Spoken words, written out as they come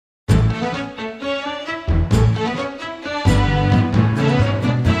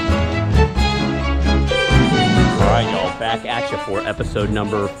episode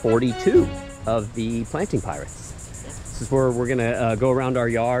number 42 of the Planting Pirates. This is where we're gonna go around our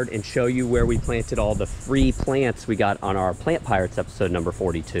yard and show you where we planted all the free plants we got on our Plant Pirates episode number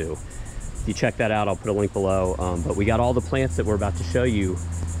 42. If you check that out, I'll put a link below. But we got all the plants that we're about to show you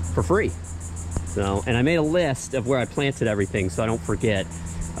for free. So, and I made a list of where I planted everything so I don't forget,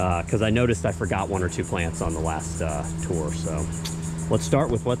 because I noticed I forgot one or two plants on the last tour. So let's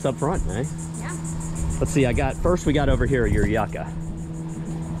start with what's up front, eh? Yeah. Let's see, first we got over here your yucca.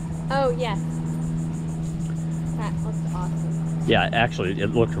 Oh, yes. That looks awesome. Yeah, actually, it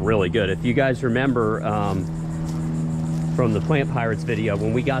looked really good. If you guys remember from the Plant Pirates video,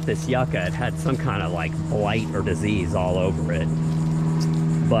 when we got this yucca, it had some kind of like blight or disease all over it.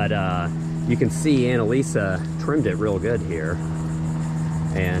 But you can see Annalisa trimmed it real good here.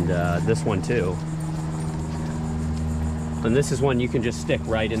 And this one too. And this is one you can just stick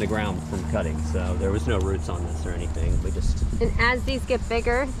right in the ground from cutting. So there was no roots on this or anything. We just... And as these get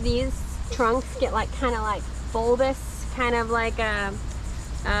bigger, these trunks get like kind of like bulbous, kind of like a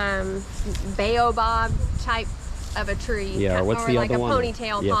baobab type of a tree. Yeah, or what's the like other one?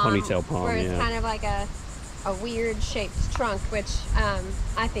 Ponytail palm. Yeah, ponytail palm, where it's yeah. kind of like a weird shaped trunk, which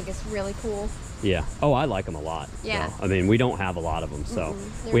I think is really cool. Yeah. Oh, I like them a lot. Yeah. So, I mean, we don't have a lot of them, so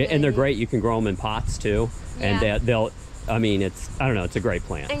They're and they're great. You can grow them in pots too, Yeah. and they'll. I mean, I don't know. It's a great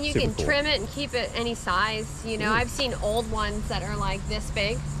plant. And you Super can cool. trim it and keep it any size. You know, I've seen old ones that are like this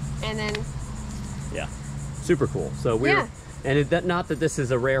big, and then Yeah, super cool. So and not that this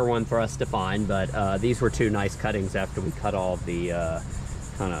is a rare one for us to find, but these were two nice cuttings after we cut all the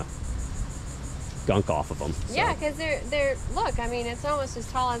kind of gunk off of them. So. yeah, because they're look. I mean, it's almost as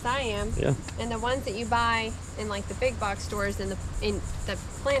tall as I am. Yeah. And the ones that you buy in like the big box stores in the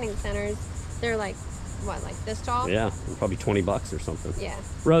planting centers, they're like what, like this tall? Yeah, probably 20 bucks or something. Yeah.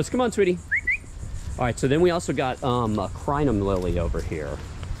 Rose, come on, sweetie. All right, so then we also got a crinum lily over here.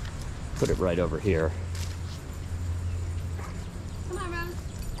 Put it right over here. Come on, Rose.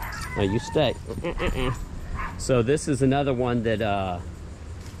 No, you stay. So this is another one that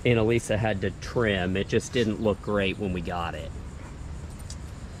Annalisa had to trim. It just didn't look great when we got it.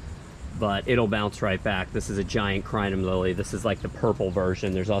 But it'll bounce right back. This is a giant crinum lily. This is like the purple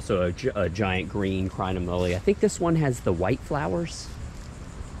version. There's also a giant green crinum lily. I think this one has the white flowers.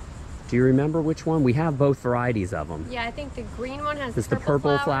 Do you remember which one? We have both varieties of them. Yeah, I think the green one has the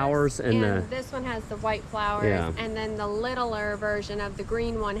purple flowers and this one has the white flowers. Yeah. And then the littler version of the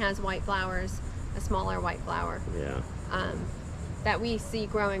green one has white flowers, a smaller white flower. Yeah. That we see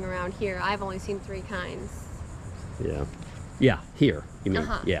growing around here. I've only seen 3 kinds. Yeah. Yeah, here, you mean.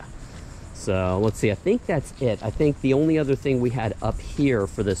 Yeah. So let's see, I think that's it. I think the only other thing we had up here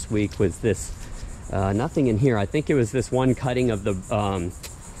for this week was this, nothing in here. I think it was this one cutting of the,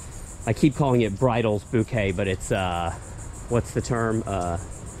 I keep calling it bridal's bouquet, but it's, what's the term?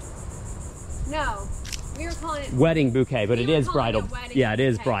 No, we were calling it wedding bouquet, but it is bridal. Yeah, it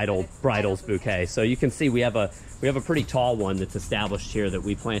is bouquet, bridal's bouquet. So you can see we have a pretty tall one that's established here that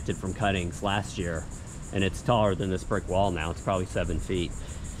we planted from cuttings last year, and it's taller than this brick wall now. It's probably 7 feet.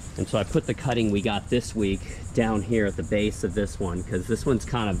 And so I put the cutting we got this week down here at the base of this one, because this one's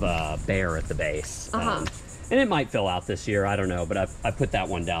kind of bare at the base. And it might fill out this year, I don't know, but I put that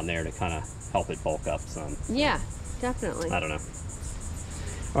one down there to kind of help it bulk up some. Yeah, definitely. I don't know.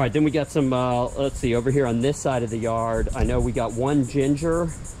 All right, then we got some, let's see, over here on this side of the yard, I know we got one ginger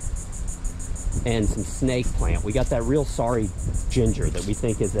and some snake plant. We got that real sorry ginger that we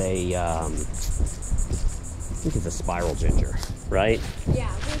think is a, I think it's a spiral ginger, right?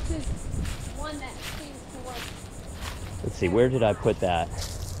 Yeah, this is one that seems to work. Let's see, where did I put that?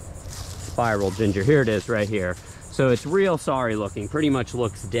 Spiral ginger, here it is right here. So it's real sorry looking, pretty much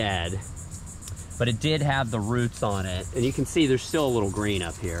looks dead, but it did have the roots on it. And you can see there's still a little green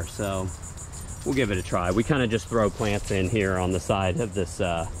up here, so we'll give it a try. We kind of just throw plants in here on the side of this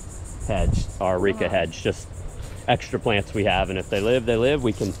hedge, our Areca hedge, just extra plants we have, and if they live, they live.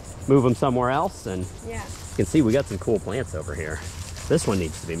 We can move them somewhere else, and yeah. You can see we got some cool plants over here. This one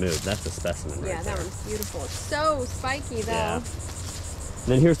needs to be moved. That's a specimen right there. Yeah, that one's beautiful. It's so spiky though. Yeah. And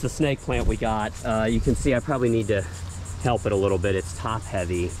then here's the snake plant we got. You can see I probably need to help it a little bit. It's top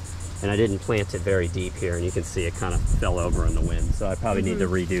heavy, and I didn't plant it very deep here, and you can see it kind of fell over in the wind. So I probably need to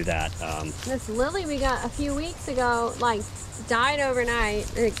redo that. This lily we got a few weeks ago, like, died overnight.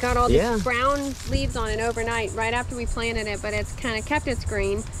 It got all these brown leaves on it overnight right after we planted it, but it's kind of kept its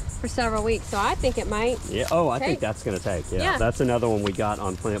green for several weeks, so I think it might. Yeah. Oh, I think that's gonna take. Yeah. That's another one we got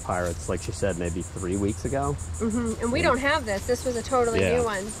on Plant Pirates, like she said, maybe 3 weeks ago. And we don't have this. This was a totally new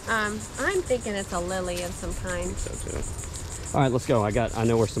one. I'm thinking it's a lily of some kind. So too. All right, let's go. I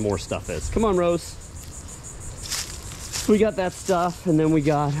know where some more stuff is. Come on, Rose. So we got that stuff, and then we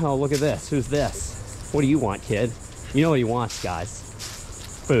got, oh, look at this. Who's this? What do you want, kid? You know what he wants, guys.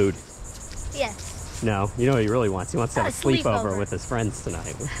 Food. Yes. No, you know what he really wants? He wants to have a sleepover with his friends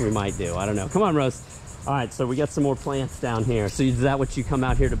tonight, which we might do. I don't know. Come on, Rose. All right, so we got some more plants down here. So is that what you come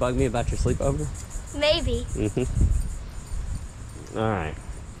out here to bug me about your sleepover? Maybe. All right.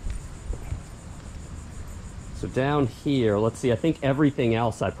 So down here, let's see. I think everything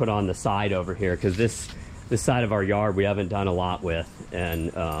else I put on the side over here, because this side of our yard we haven't done a lot with, and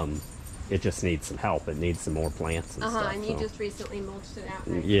it just needs some help. It needs some more plants and stuff. And you just recently mulched it out.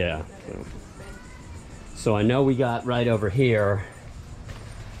 Right? Yeah. So I know we got right over here.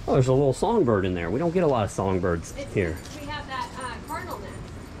 Oh, there's a little songbird in there. We don't get a lot of songbirds here. We have that cardinal nest.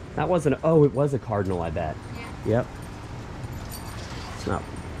 That wasn't, oh, it was a cardinal, I bet. Yeah. Yep. It's not,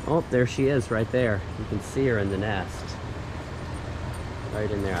 oh, there she is right there. You can see her in the nest.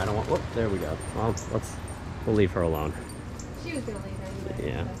 Right in there. I don't want, whoop, there we go. Well, we'll leave her alone. She was going to leave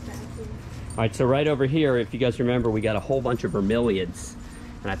anyway. Yeah. All right, so right over here, if you guys remember, we got a whole bunch of bromeliads.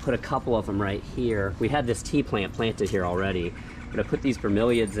 And I put a couple of them right here. We had this tea plant planted here already. But I put these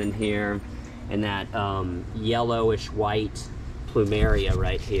bromeliads in here, and that yellowish white plumeria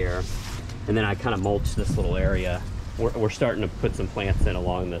right here. And then I kind of mulched this little area. We're starting to put some plants in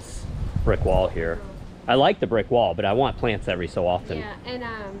along this brick wall here. I like the brick wall, but I want plants every so often. Yeah, and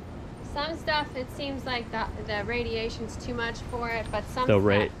some stuff, it seems like the radiation's too much for it, but some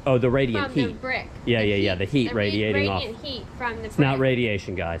stuff... Oh, the radiant from heat. The brick. Yeah, the heat radiating off. Radiant heat from the brick. It's not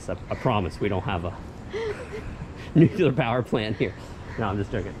radiation, guys. I promise we don't have a nuclear power plant here. No, I'm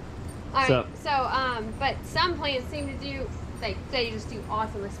just joking. All right, so but some plants seem to do, they just do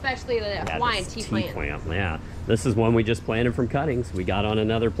awesome, especially the Hawaiian tea plant. Yeah, this is one we just planted from cuttings. We got on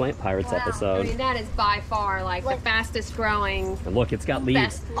another Plant Pirates episode. I mean, that is by far like the fastest growing. And look, it's got leaves.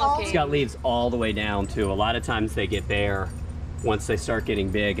 Best looking. It's got leaves all the way down too. A lot of times they get bare once they start getting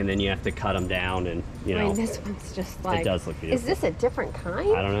big, and then you have to cut them down, and you know. I mean, this one's just like. It does look beautiful. Is this a different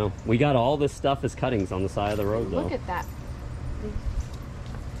kind? I don't know. We got all this stuff as cuttings on the side of the road, though. Look at that.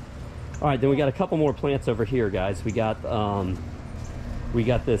 All right, then we got a couple more plants over here, guys. We got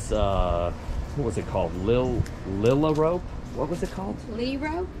this, what was it called? Lila rope? What was it called? Lee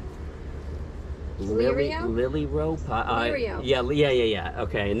rope? Lily rope? Lirio. Yeah.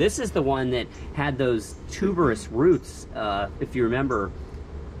 Okay, and this is the one that had those tuberous roots. If you remember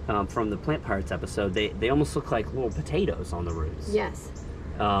from the Plant Pirates episode, they almost look like little potatoes on the roots. Yes.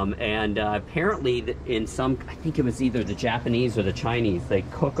 And apparently in some, I think it was either the Japanese or the Chinese, they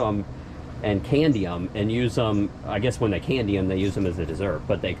cook them and candy them and use them. I guess when they candy them, they use them as a dessert,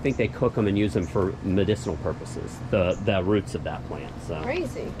 but they think they cook them and use them for medicinal purposes, the roots of that plant. So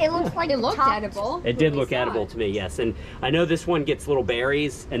crazy. It looks like it looked edible. It did look edible to me, yes. And I know this one gets little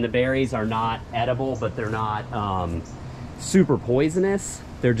berries, and the berries are not edible, but they're not super poisonous.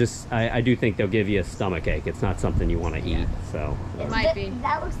 They're just, I do think they'll give you a stomach ache. It's not something you want to eat, so. It might be.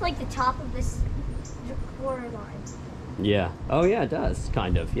 That looks like the top of this borderline. Yeah. Oh yeah, it does,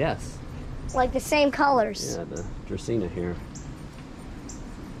 kind of, yes. Like the same colors. Yeah, the Dracaena here.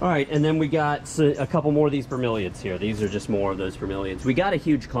 All right, and then we got a couple more of these bromeliads here. These are just more of those bromeliads. We got a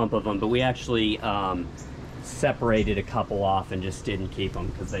huge clump of them, but we actually separated a couple off and just didn't keep them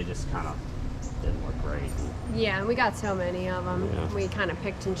because they just kind of didn't look great. Yeah, we got so many of them. Yeah. We kind of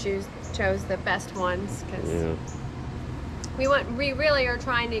picked and chose the best ones because we really are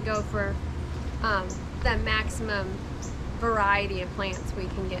trying to go for the maximum variety of plants we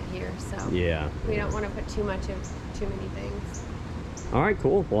can get here. So we don't want to put too much of too many things. All right,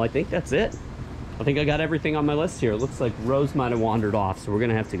 cool. Well, I think that's it. I think I got everything on my list here. It looks like Rose might have wandered off, so we're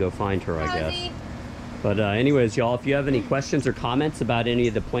gonna have to go find her, I guess. But anyways, y'all, if you have any questions or comments about any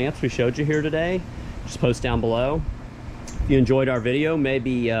of the plants we showed you here today, just post down below. If you enjoyed our video,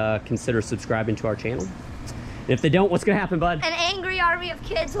 maybe consider subscribing to our channel. If they don't, what's gonna happen, bud? An angry army of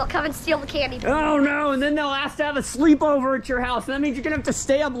kids will come and steal the candy. Oh no, and then they'll ask to have a sleepover at your house. That means you're gonna have to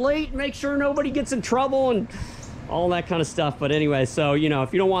stay up late and make sure nobody gets in trouble and all that kind of stuff. But anyway, so, you know,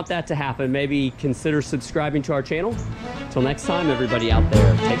 if you don't want that to happen, maybe consider subscribing to our channel. Until next time, everybody out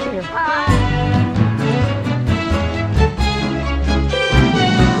there, take care. Bye.